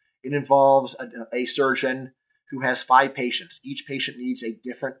hypothetical. It involves a surgeon who has 5 patients. Each patient needs a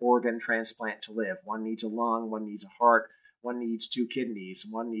different organ transplant to live. One needs a lung, one needs a heart, one needs 2 kidneys,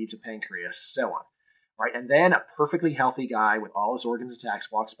 one needs a pancreas, so on. Right? And then a perfectly healthy guy with all his organs intact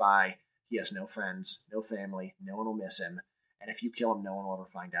walks by. He has no friends, no family, no one will miss him. And if you kill him, no one will ever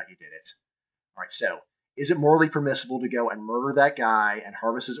find out you did it. All right, so is it morally permissible to go and murder that guy and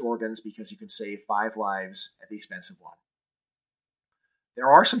harvest his organs because you can save 5 lives at the expense of 1? There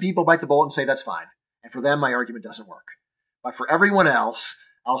are some people who bite the bullet and say that's fine. And for them, my argument doesn't work. But for everyone else,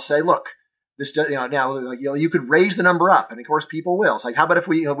 I'll say, look, this does, you could raise the number up, and of course people will. It's like, how about if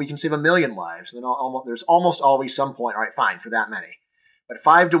we can save 1 million lives? And then there's almost always some point. All right, fine, for that many. But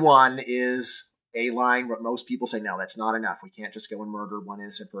 5 to 1 is a line where most people say, no, that's not enough. We can't just go and murder 1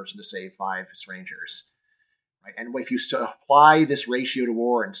 innocent person to save 5 strangers. Right? And if you apply this ratio to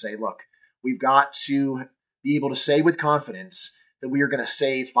war and say, look, we've got to be able to say with confidence that we are going to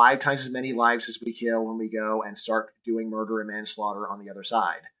save 5 times as many lives as we kill when we go and start doing murder and manslaughter on the other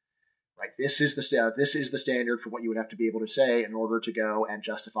side. Right? This is the standard for what you would have to be able to say in order to go and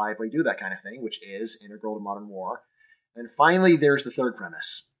justifiably do that kind of thing, which is integral to modern war. And finally, there's the third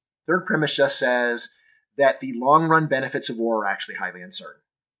premise. Third premise just says that the long-run benefits of war are actually highly uncertain.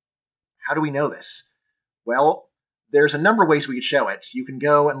 How do we know this? Well, there's a number of ways we could show it. You can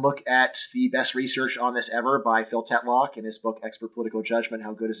go and look at the best research on this ever by Phil Tetlock in his book, Expert Political Judgment,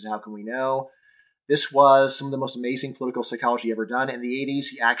 How Good Is It, How Can We Know? This was some of the most amazing political psychology ever done. In the 80s,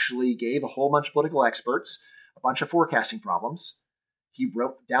 he actually gave a whole bunch of political experts a bunch of forecasting problems. He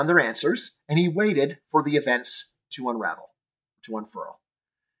wrote down their answers, and he waited for the events to unravel, to unfurl.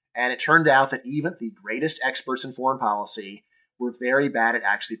 And it turned out that even the greatest experts in foreign policy were very bad at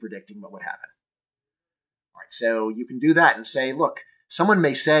actually predicting what would happen. All right, so you can do that and say, look, someone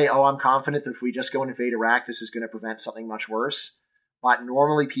may say, oh, I'm confident that if we just go and invade Iraq, this is going to prevent something much worse. But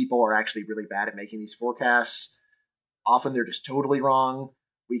normally people are actually really bad at making these forecasts. Often they're just totally wrong.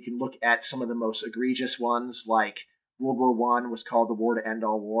 We can look at some of the most egregious ones, like World War I was called the war to end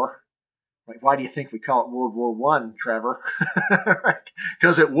all war. Like, why do you think we call it World War I, Trevor?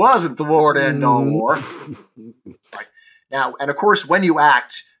 Because it wasn't the war to end all war. Right. Now, and of course, when you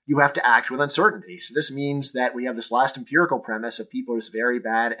act, you have to act with uncertainty. So this means that we have this last empirical premise of people are just very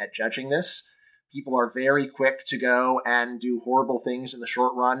bad at judging this. People are very quick to go and do horrible things in the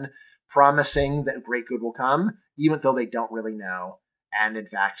short run, promising that great good will come, even though they don't really know, and in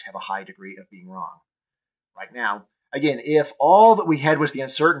fact have a high degree of being wrong. Right now, again, if all that we had was the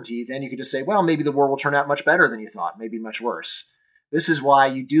uncertainty, then you could just say, well, maybe the war will turn out much better than you thought, maybe much worse. This is why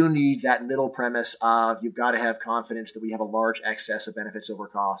you do need that middle premise of you've got to have confidence that we have a large excess of benefits over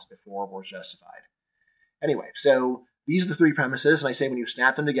costs before war is justified. Anyway, so these are the 3 premises, and I say when you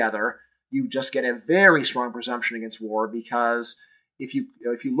snap them together, you just get a very strong presumption against war, because if you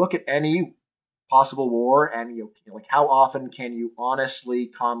look at any possible war and like how often can you honestly,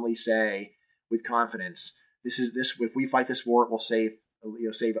 calmly say with confidence, if we fight this war, it will save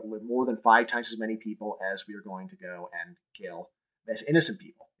more than 5 times as many people as we are going to go and kill as innocent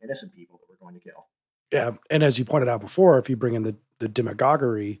people that we're going to kill. Yeah, and as you pointed out before, if you bring in the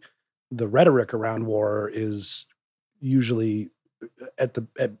demagoguery, the rhetoric around war is usually at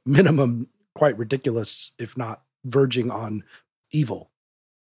minimum quite ridiculous, if not verging on evil.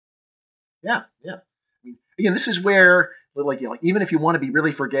 Yeah. I mean, again, this is where like even if you want to be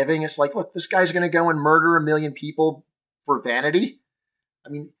really forgiving, it's like, look, this guy's going to go and murder 1 million people for vanity. I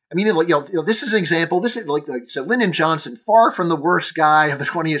mean, this is an example. This is so Lyndon Johnson, far from the worst guy of the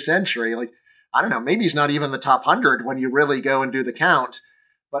 20th century. Like, I don't know, maybe he's not even the top 100 when you really go and do the count.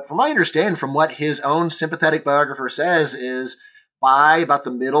 But from my understanding, from what his own sympathetic biographer says, is by about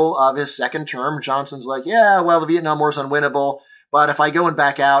the middle of his second term, Johnson's like, yeah, well, the Vietnam War is unwinnable, but if I go and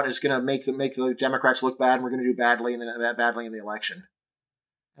back out, it's going to make the Democrats look bad, and we're going to do badly in the election.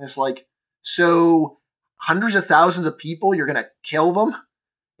 And it's like, so hundreds of thousands of people, you're going to kill them,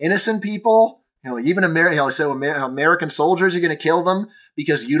 innocent people, even American soldiers, you're going to kill them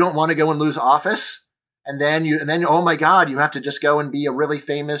because you don't want to go and lose office. And then, oh my God, you have to just go and be a really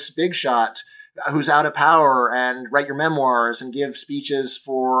famous big shot who's out of power and write your memoirs and give speeches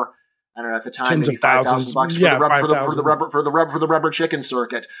for, I don't know, at the time, tens maybe of thousands $5,000 for the rubber chicken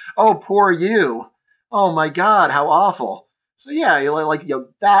circuit. Oh, poor you. Oh my God, how awful. So yeah,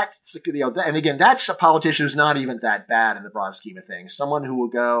 and again, that's a politician who's not even that bad in the broad scheme of things. Someone who will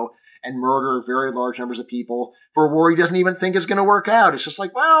go and murder very large numbers of people for a war he doesn't even think is going to work out. It's just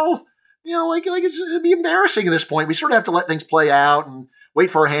like, well, it'd be embarrassing at this point. We sort of have to let things play out and wait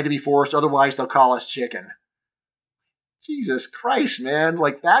for our hand to be forced. Otherwise, they'll call us chicken. Jesus Christ, man.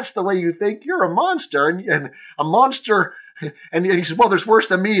 Like, that's the way you think? You're a monster. And a monster. And he says, well, there's worse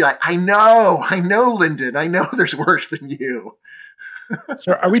than me. I know, Lyndon. I know there's worse than you.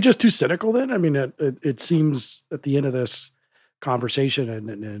 So are we just too cynical then? I mean, it seems at the end of this conversation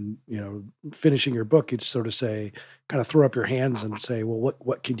and finishing your book, you'd sort of say, kind of throw up your hands and say, well,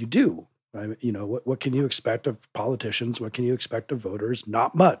 what can you do? What can you expect of politicians? What can you expect of voters?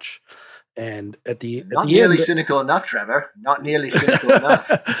 Not much. And not nearly cynical enough, Trevor. Not nearly cynical enough.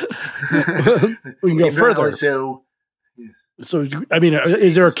 We can go further. So, I mean,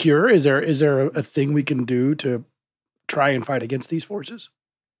 is there a cure? Is there a thing we can do to try and fight against these forces?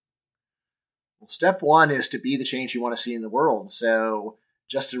 Well, step 1 is to be the change you want to see in the world. So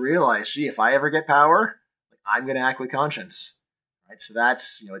just to realize, if I ever get power, I'm going to act with conscience. Right? So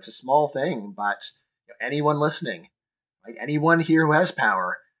that's, it's a small thing, but anyone listening, right? Anyone here who has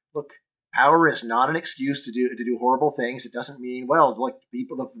power, look, power is not an excuse to do horrible things. It doesn't mean, well, like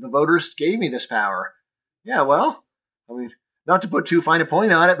the voters gave me this power. Yeah, well, I mean, not to put too fine a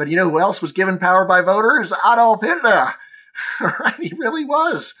point on it, but you know who else was given power by voters? Adolf Hitler. Right? He really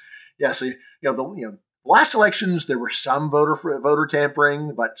was. Yeah. So the last elections there were some voter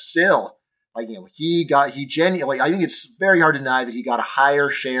tampering, but still, he genuinely. I think it's very hard to deny that he got a higher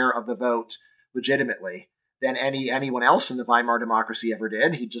share of the vote legitimately than anyone else in the Weimar democracy ever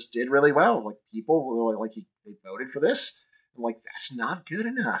did. He just did really well. People they voted for this. I'm that's not good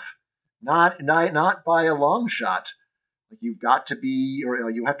enough. Not by a long shot. You've got to be, or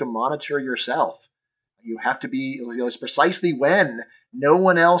you have to monitor yourself. You have to be, it's precisely when no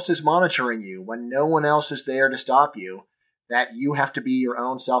one else is monitoring you, when no one else is there to stop you, that you have to be your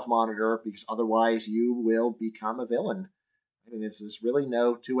own self-monitor, because otherwise you will become a villain. I mean, there's really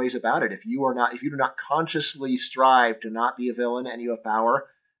no two ways about it. If you do not consciously strive to not be a villain and you have power,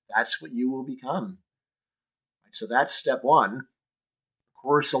 that's what you will become. So that's step one. Of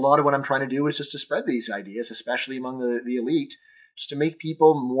course, a lot of what I'm trying to do is just to spread these ideas, especially among the elite, just to make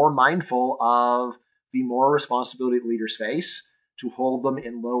people more mindful of the moral responsibility that leaders face, to hold them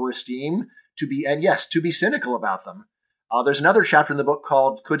in lower esteem, to be cynical about them. There's another chapter in the book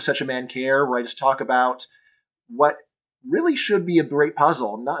called Could Such a Man Care, where I just talk about what really should be a great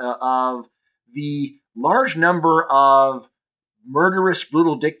puzzle of the large number of murderous,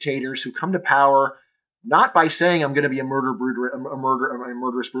 brutal dictators who come to power not by saying I'm going to be a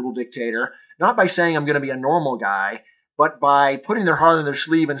murderous, brutal dictator, not by saying I'm going to be a normal guy, but by putting their heart on their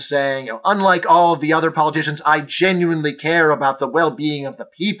sleeve and saying, unlike all of the other politicians, I genuinely care about the well-being of the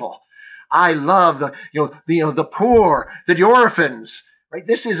people. I love the poor, the orphans. Right?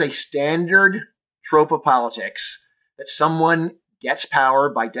 This is a standard trope of politics that someone gets power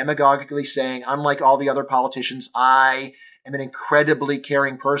by demagogically saying, unlike all the other politicians, I am an incredibly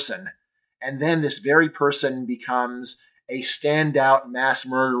caring person. And then this very person becomes a standout mass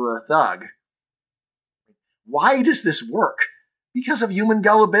murderer thug. Why does this work? Because of human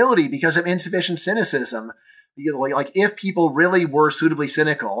gullibility, because of insufficient cynicism. If people really were suitably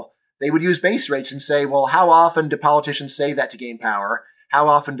cynical, they would use base rates and say, well, how often do politicians say that to gain power? How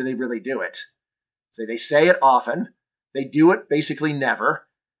often do they really do it? So they say it often. They do it basically never.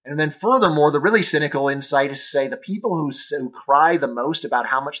 And then furthermore, the really cynical insight is to say the people who cry the most about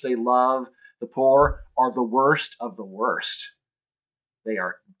how much they love the poor are the worst of the worst. They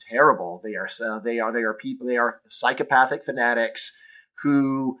are terrible. They are people. They are psychopathic fanatics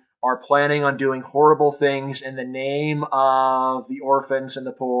who are planning on doing horrible things in the name of the orphans and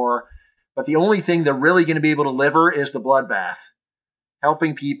the poor. But the only thing they're really going to be able to deliver is the bloodbath.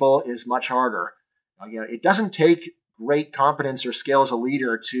 Helping people is much harder. It doesn't take great competence or skill as a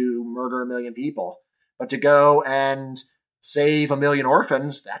leader to murder 1 million people, but to go and save 1 million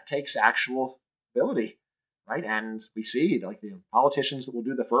orphans, that takes actual ability, right? And we see the politicians that will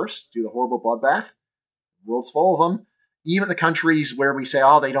do the horrible bloodbath. The world's full of them. Even the countries where we say,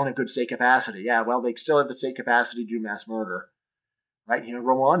 they don't have good state capacity. Yeah, well, they still have the state capacity to do mass murder, right?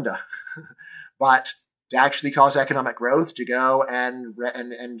 Rwanda. But to actually cause economic growth, to go and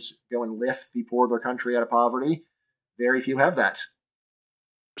go and lift the poor of their country out of poverty, very few have that.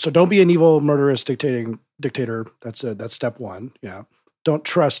 So don't be an evil, murderous dictator. That's step one. Yeah. Don't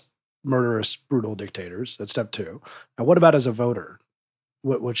trust murderous, brutal dictators. That's step two. Now, what about as a voter?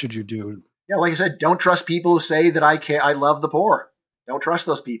 What should you do? Yeah, like I said, don't trust people who say that I love the poor. Don't trust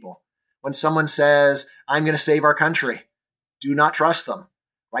those people. When someone says, I'm going to save our country, do not trust them.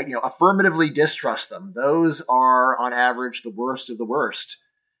 Right? Affirmatively distrust them. Those are, on average, the worst of the worst.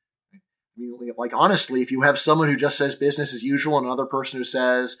 Honestly, if you have someone who just says business as usual and another person who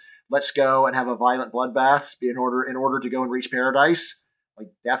says, let's go and have a violent bloodbath in order to go and reach paradise,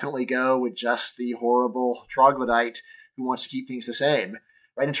 definitely go with just the horrible troglodyte who wants to keep things the same.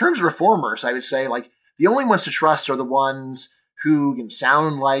 Right? In terms of reformers, I would say, the only ones to trust are the ones who can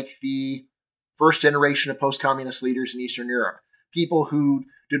sound like the first generation of post-communist leaders in Eastern Europe. People who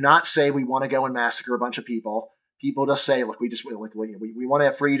do not say we want to go and massacre a bunch of people. People just say, look, we want to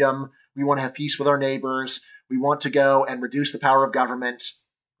have freedom. We want to have peace with our neighbors. We want to go and reduce the power of government.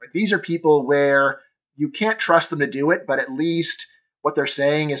 Right? These are people where you can't trust them to do it, but at least what they're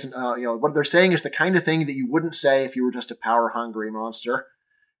saying is, what they're saying is the kind of thing that you wouldn't say if you were just a power-hungry monster.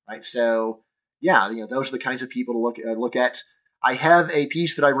 Right? So, yeah, those are the kinds of people to look at. I have a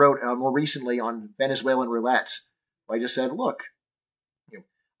piece that I wrote more recently on Venezuelan roulette. Where I just said, look.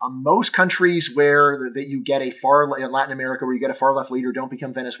 Most countries where that you get in Latin America, where you get a far left leader, don't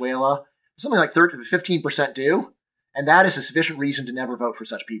become Venezuela. Something like 15% do, and that is a sufficient reason to never vote for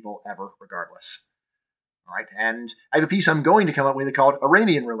such people ever, regardless. All right, and I have a piece I'm going to come up with called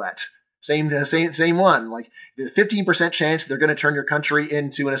Iranian roulette. Same one. The 15% chance they're going to turn your country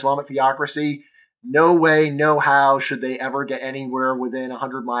into an Islamic theocracy. no way, no how should they ever get anywhere within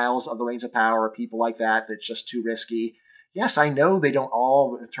 100 miles of the reins of power, people like that. That's just too risky. Yes, I know they don't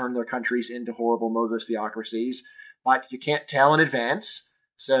all turn their countries into horrible murderous theocracies, but you can't tell in advance.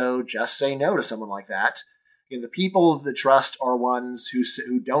 So just say no to someone like that. The people that trust are ones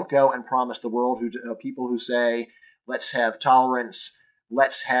who don't go and promise the world, people who say, let's have tolerance,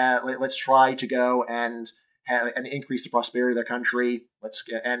 let's try to go and increase the prosperity of their country,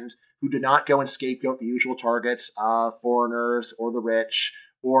 and who do not go and scapegoat the usual targets of foreigners or the rich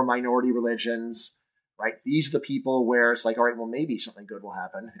or minority religions, right? These are the people where it's like, all right, well, maybe something good will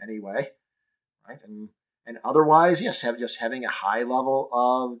happen anyway, right? And otherwise, yes, having a high level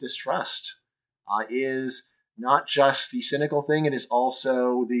of distrust is not just the cynical thing, it is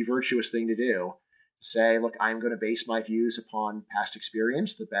also the virtuous thing to do. Say, look, I'm going to base my views upon past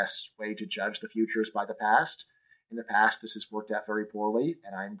experience. The best way to judge the future is by the past. In the past, this has worked out very poorly,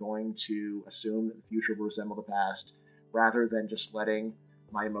 and I'm going to assume that the future will resemble the past rather than just letting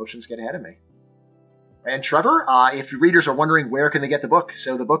my emotions get ahead of me. And Trevor, if your readers are wondering where can they get the book,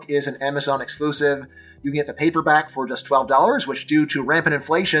 so the book is an Amazon exclusive. You can get the paperback for just $12, which due to rampant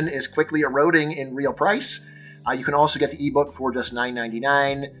inflation is quickly eroding in real price. You can also get the ebook for just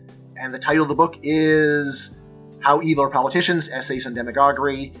 $9.99. And the title of the book is How Evil Are Politicians? Essays on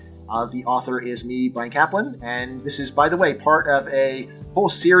Demagoguery. The author is me, Brian Kaplan. And this is, by the way, part of a whole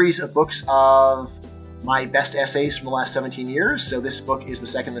series of books of my best essays from the last 17 years. So this book is the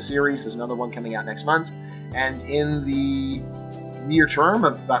second in the series. There's another one coming out next month. And in the near term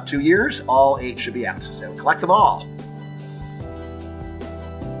of about 2 years, all 8 should be out. So collect them all.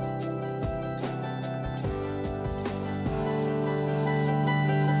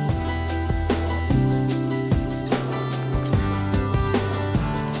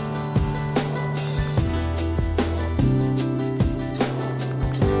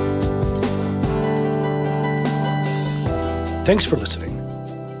 Thanks for listening.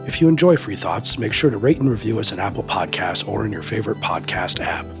 If you enjoy Free Thoughts, make sure to rate and review us on Apple Podcasts or in your favorite podcast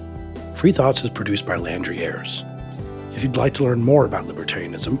app. Free Thoughts is produced by Landry Ayers. If you'd like to learn more about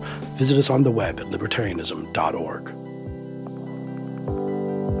libertarianism, visit us on the web at libertarianism.org.